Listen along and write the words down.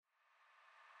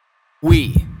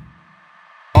We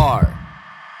are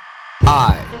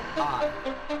I.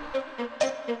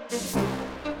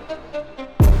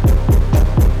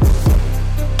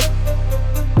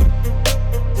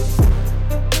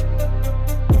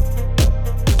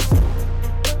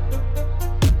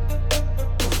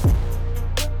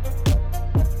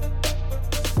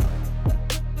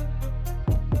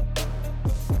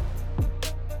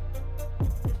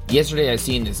 Yesterday I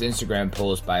seen this Instagram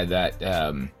post by that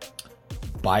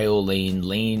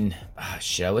Lane.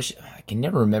 I can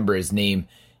never remember his name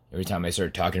every time I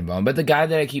start talking about him. But the guy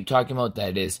that I keep talking about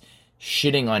that is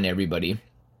shitting on everybody.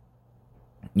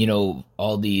 You know,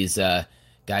 all these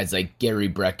guys like Gary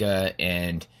Brecka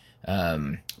and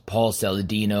Paul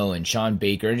Saladino and Sean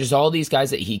Baker, and just all these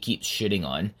guys that he keeps shitting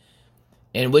on.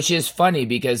 And which is funny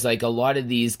because like a lot of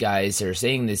these guys are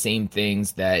saying the same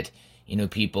things that, you know,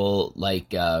 people like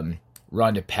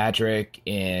Rhonda Patrick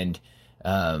and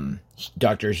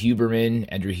Dr. Huberman,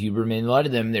 Andrew Huberman, a lot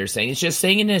of them, they're saying, it's just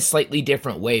saying it in a slightly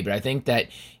different way. But I think that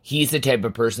he's the type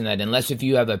of person that unless if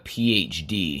you have a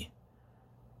PhD,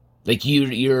 like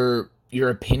your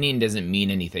opinion doesn't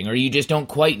mean anything, or you just don't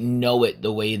quite know it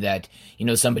the way that, you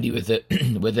know, somebody with a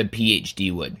with a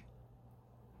PhD would.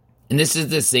 And this is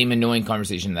the same annoying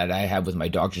conversation that I have with my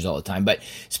doctors all the time. But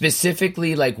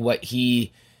specifically, like what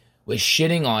he was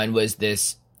shitting on was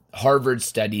this Harvard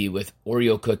study with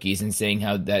Oreo cookies and saying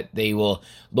how that they will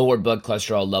lower blood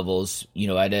cholesterol levels, you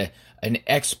know, at an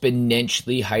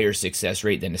exponentially higher success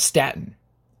rate than a statin.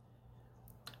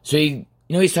 So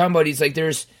he's talking about, he's like,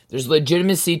 there's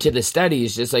legitimacy to the study.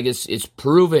 It's just like it's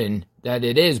proven that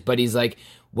it is. But he's like,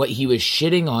 what he was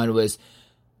shitting on was,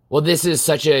 well, this is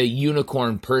such a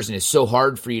unicorn person. It's so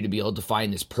hard for you to be able to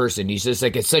find this person. He's just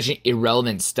like, it's such an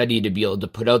irrelevant study to be able to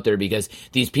put out there because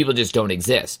these people just don't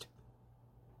exist.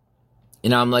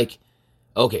 And I'm like,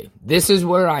 okay, this is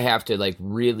where I have to like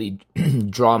really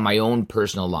draw my own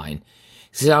personal line.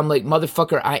 So I'm like,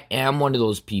 motherfucker, I am one of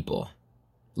those people.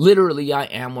 Literally, I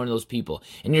am one of those people.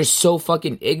 And you're so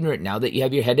fucking ignorant now that you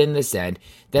have your head in the sand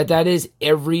that is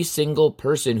every single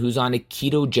person who's on a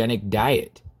ketogenic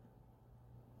diet.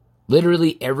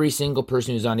 Literally every single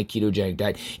person who's on a ketogenic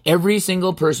diet. Every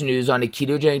single person who's on a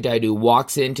ketogenic diet who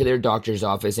walks into their doctor's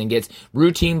office and gets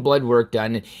routine blood work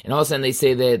done, and all of a sudden they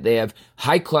say that they have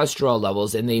high cholesterol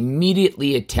levels and they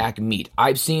immediately attack meat.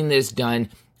 I've seen this done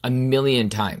a million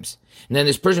times. And then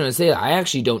this person would say, I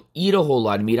actually don't eat a whole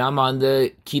lot of meat. I'm on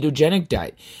the ketogenic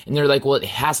diet. And they're like, well, it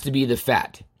has to be the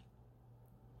fat.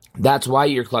 That's why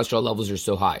your cholesterol levels are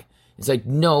so high. It's like,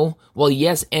 no. Well,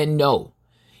 yes and no.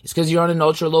 It's because you're on an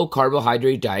ultra low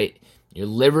carbohydrate diet. Your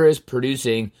liver is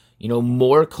producing, you know,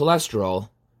 more cholesterol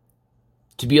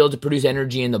to be able to produce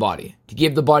energy in the body, to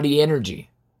give the body energy.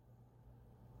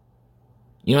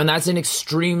 You know, and that's an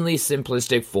extremely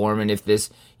simplistic form. And if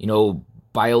this, you know,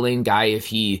 BioLane guy, if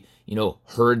he, you know,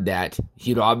 heard that,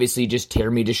 he'd obviously just tear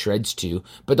me to shreds too.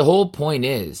 But the whole point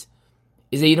is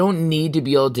that you don't need to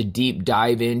be able to deep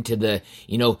dive into the,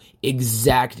 you know,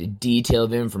 exact detail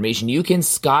of information. You can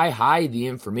sky high the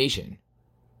information.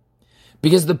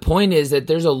 Because the point is that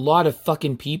there's a lot of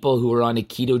fucking people who are on a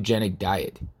ketogenic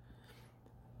diet.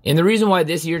 And the reason why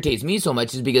this irritates me so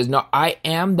much is because no, I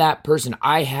am that person.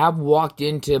 I have walked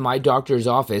into my doctor's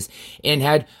office and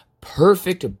had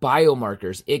perfect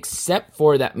biomarkers, except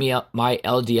for that my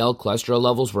LDL cholesterol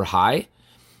levels were high.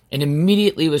 And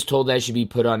immediately was told that I should be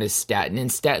put on a statin. And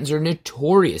statins are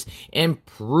notorious and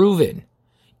proven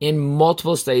in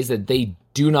multiple studies that they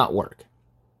do not work.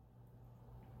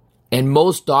 And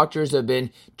most doctors have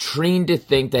been trained to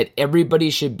think that everybody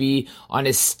should be on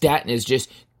a statin as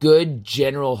just good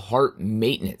general heart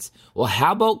maintenance. Well,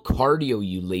 how about cardio,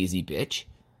 you lazy bitch?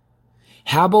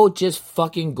 How about just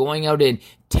fucking going out and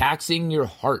taxing your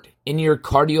heart and your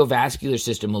cardiovascular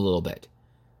system a little bit?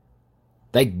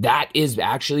 Like, that is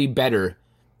actually better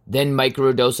than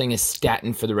microdosing a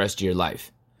statin for the rest of your life.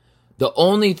 The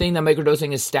only thing that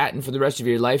microdosing a statin for the rest of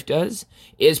your life does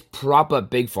is prop up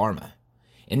Big Pharma.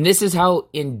 And this is how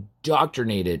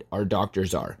indoctrinated our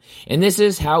doctors are. And this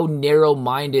is how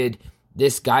narrow-minded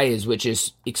this guy is, which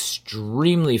is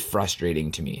extremely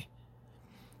frustrating to me.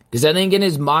 Because I think in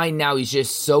his mind now, he's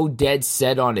just so dead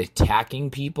set on attacking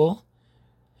people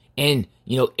and,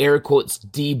 you know, air quotes,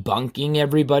 debunking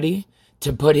everybody,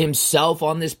 to put himself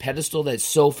on this pedestal that's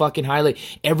so fucking high. Like,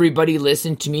 everybody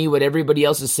listen to me. What everybody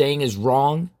else is saying is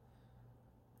wrong.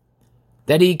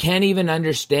 That he can't even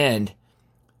understand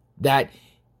that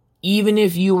even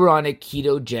if you were on a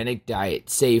ketogenic diet,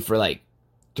 say for like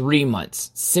 3 months,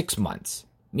 6 months,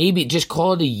 maybe just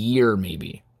call it a year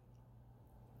maybe.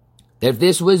 That if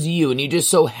this was you and you just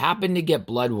so happened to get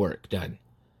blood work done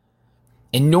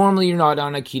and normally you're not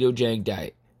on a ketogenic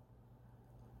diet,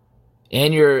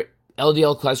 and your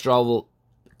LDL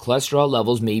cholesterol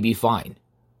levels may be fine,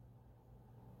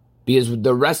 because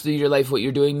the rest of your life, what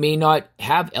you're doing may not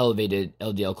have elevated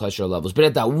LDL cholesterol levels. But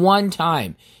at that one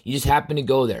time, you just happen to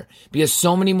go there. Because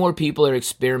so many more people are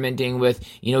experimenting with,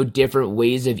 different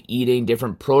ways of eating,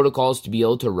 different protocols to be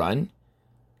able to run.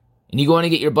 And you go in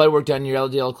and get your blood work done, your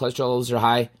LDL cholesterol levels are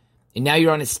high. And now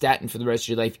you're on a statin for the rest of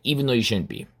your life, even though you shouldn't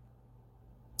be.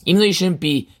 Even though you shouldn't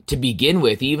be to begin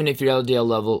with, even if your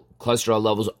LDL cholesterol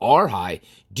levels are high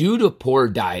due to poor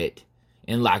diet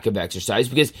and lack of exercise,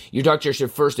 because your doctor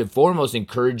should first and foremost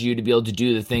encourage you to be able to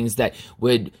do the things that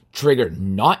would trigger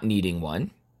not needing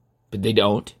one, but they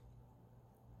don't.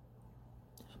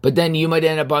 But then you might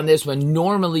end up on this when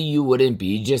normally you wouldn't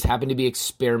be. You just happen to be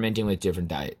experimenting with different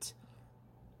diets.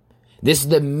 This is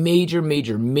the major,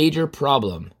 major, major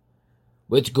problem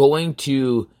with going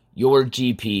to your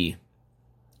GP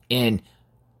and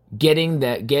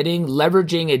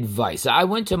leveraging advice. I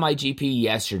went to my GP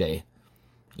yesterday,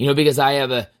 because I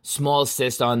have a small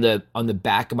cyst on the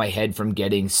back of my head from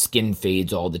getting skin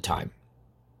fades all the time.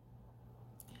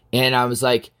 And I was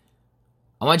like,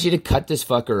 I want you to cut this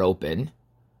fucker open.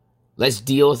 Let's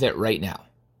deal with it right now.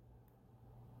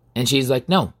 And she's like,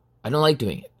 no, I don't like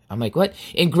doing it. I'm like, what?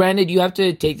 And granted, you have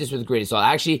to take this with a grain of salt.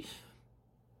 Actually,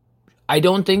 I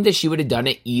don't think that she would have done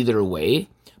it either way,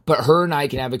 but her and I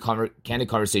can have a candid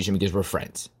conversation because we're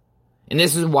friends. And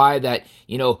this is why that,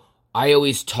 I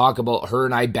always talk about her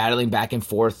and I battling back and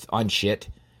forth on shit.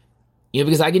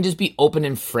 Because I can just be open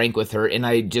and frank with her, and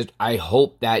I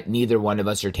hope that neither one of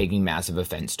us are taking massive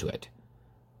offense to it.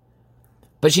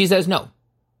 But she says no.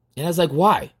 And I was like,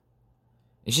 why?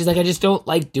 And she's like, I just don't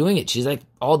like doing it. She's like,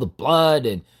 all the blood,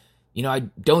 and, I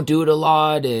don't do it a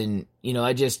lot, and,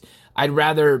 I'd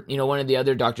rather, one of the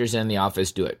other doctors in the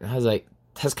office do it. And I was like,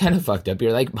 that's kind of fucked up.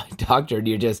 You're like my doctor, and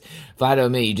you're just flat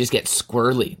out me. You just get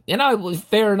squirrely. And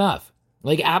fair enough.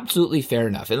 Like, absolutely fair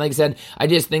enough. And like I said, I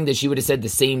just think that she would have said the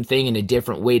same thing in a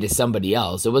different way to somebody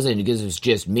else. It wasn't because it was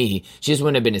just me. She just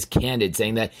wouldn't have been as candid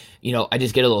saying that, I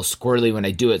just get a little squirrely when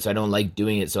I do it, so I don't like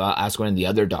doing it, so I'll ask one of the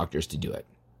other doctors to do it.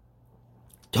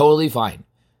 Totally fine.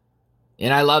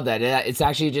 And I love that. It's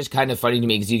actually just kind of funny to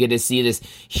me because you get to see this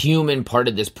human part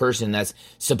of this person that's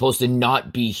supposed to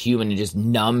not be human and just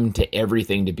numb to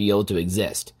everything to be able to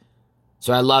exist.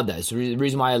 So I love that. It's the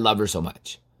reason why I love her so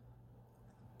much.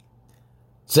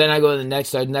 So then I go to the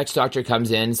next doctor comes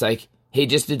in. It's like, hey,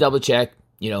 just to double check,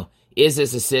 is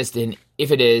this a cyst? And if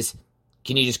it is,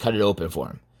 can you just cut it open for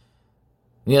him?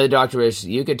 And the other doctor,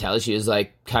 you could tell she was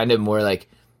like, kind of more like,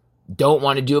 don't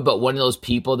want to do it, but one of those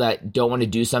people that don't want to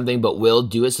do something but will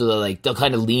do it, so they'll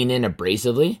kind of lean in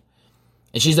abrasively.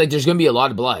 And she's like, there's going to be a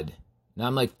lot of blood. And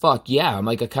I'm like, fuck yeah. I'm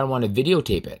like, I kind of want to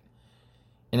videotape it.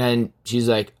 And then she's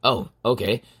like, oh,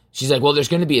 okay. She's like, well, there's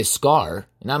going to be a scar.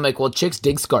 And I'm like, well, chicks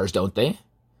dig scars, don't they?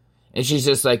 And she's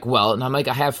just like, well, and I'm like,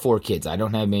 I have 4 kids. I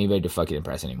don't have anybody to fucking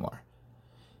impress anymore.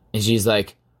 And she's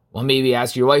like, well, maybe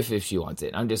ask your wife if she wants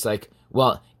it. I'm just like,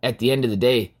 well, at the end of the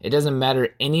day, it doesn't matter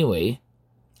anyway.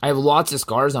 I have lots of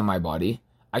scars on my body.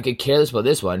 I could care less about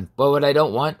this one, but what I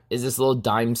don't want is this little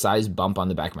dime-sized bump on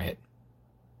the back of my head.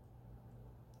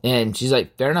 And she's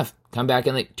like, fair enough. Come back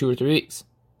in like 2 or 3 weeks.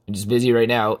 I'm just busy right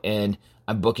now, and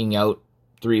I'm booking out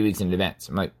 3 weeks in advance.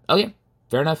 I'm like, okay,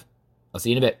 fair enough. I'll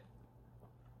see you in a bit.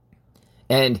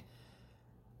 And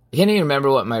I can't even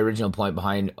remember what my original point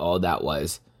behind all that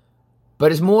was,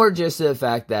 but it's more just the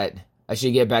fact that I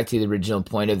should get back to the original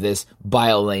point of this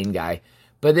BioLane guy.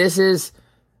 But this is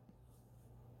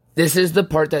the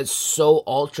part that's so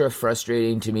ultra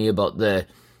frustrating to me about the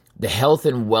health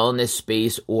and wellness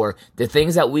space, or the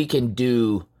things that we can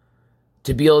do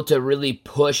to be able to really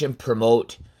push and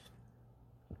promote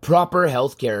proper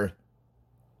healthcare,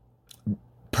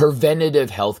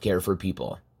 preventative healthcare for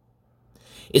people.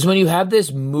 Is when you have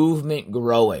this movement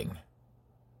growing,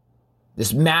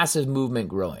 this massive movement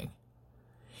growing,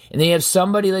 and then you have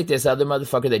somebody like this other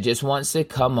motherfucker that just wants to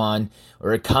come on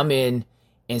or come in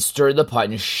and stir the pot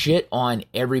and shit on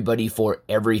everybody for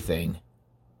everything.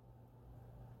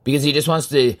 Because he just wants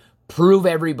to prove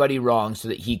everybody wrong so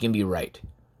that he can be right.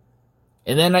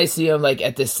 And then I see him, like,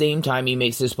 at the same time he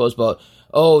makes this post about,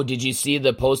 oh, did you see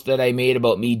the post that I made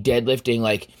about me deadlifting,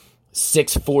 like,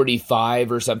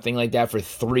 645 or something like that for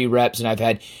 3 reps, and I've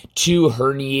had 2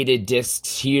 herniated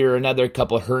discs here, another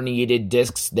couple herniated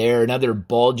discs there, another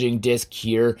bulging disc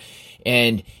here,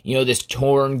 and, this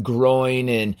torn groin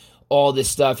and all this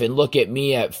stuff, and look at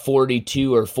me at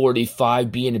 42 or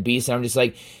 45 being a beast. And I'm just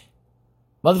like,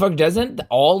 motherfucker, doesn't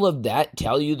all of that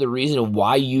tell you the reason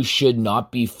why you should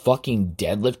not be fucking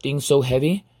deadlifting so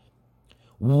heavy?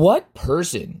 What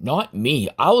person, not me,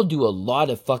 I will do a lot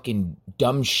of fucking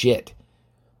dumb shit.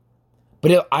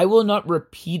 But I will not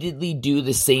repeatedly do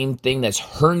the same thing that's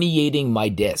herniating my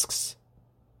discs.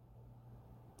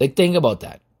 Like, think about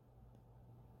that.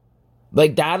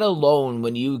 Like, that alone,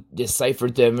 when you decipher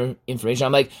the information,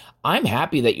 I'm like, I'm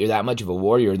happy that you're that much of a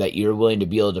warrior, that you're willing to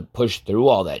be able to push through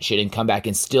all that shit and come back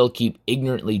and still keep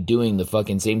ignorantly doing the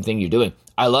fucking same thing you're doing.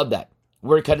 I love that.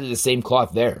 We're cut of the same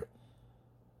cloth there.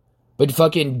 But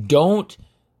fucking don't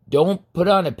put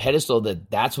on a pedestal that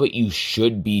that's what you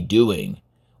should be doing,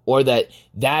 or that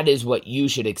is what you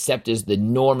should accept as the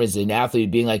norm as an athlete,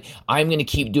 being like, I'm going to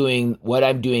keep doing what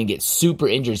I'm doing, get super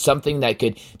injured, something that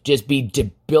could just be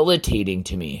debilitating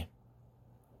to me.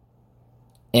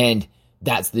 And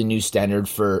that's the new standard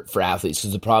for athletes,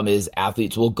 because the problem is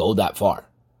athletes will go that far.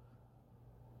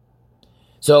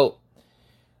 So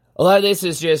a lot of this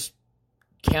is just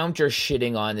counter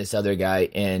shitting on this other guy,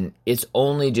 and it's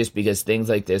only just because things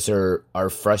like this are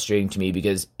frustrating to me,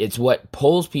 because it's what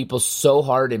pulls people so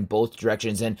hard in both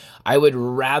directions, and I would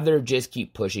rather just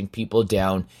keep pushing people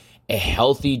down a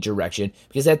healthy direction,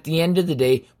 because at the end of the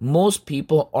day, most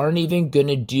people aren't even going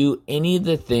to do any of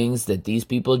the things that these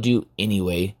people do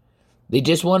anyway. They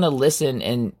just want to listen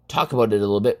and talk about it a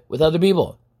little bit with other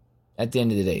people. At the end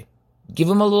of the day, give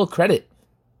them a little credit.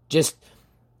 Just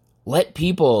let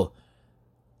people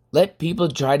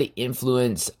try to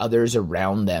influence others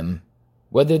around them,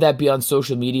 whether that be on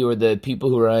social media or the people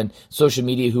who are on social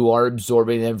media who are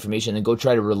absorbing the information, and go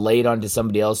try to relay it onto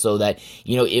somebody else so that,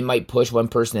 you know, it might push one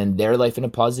person in their life in a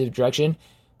positive direction,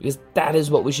 because that is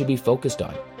what we should be focused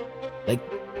on. Like,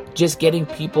 just getting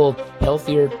people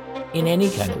healthier in any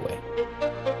kind of way.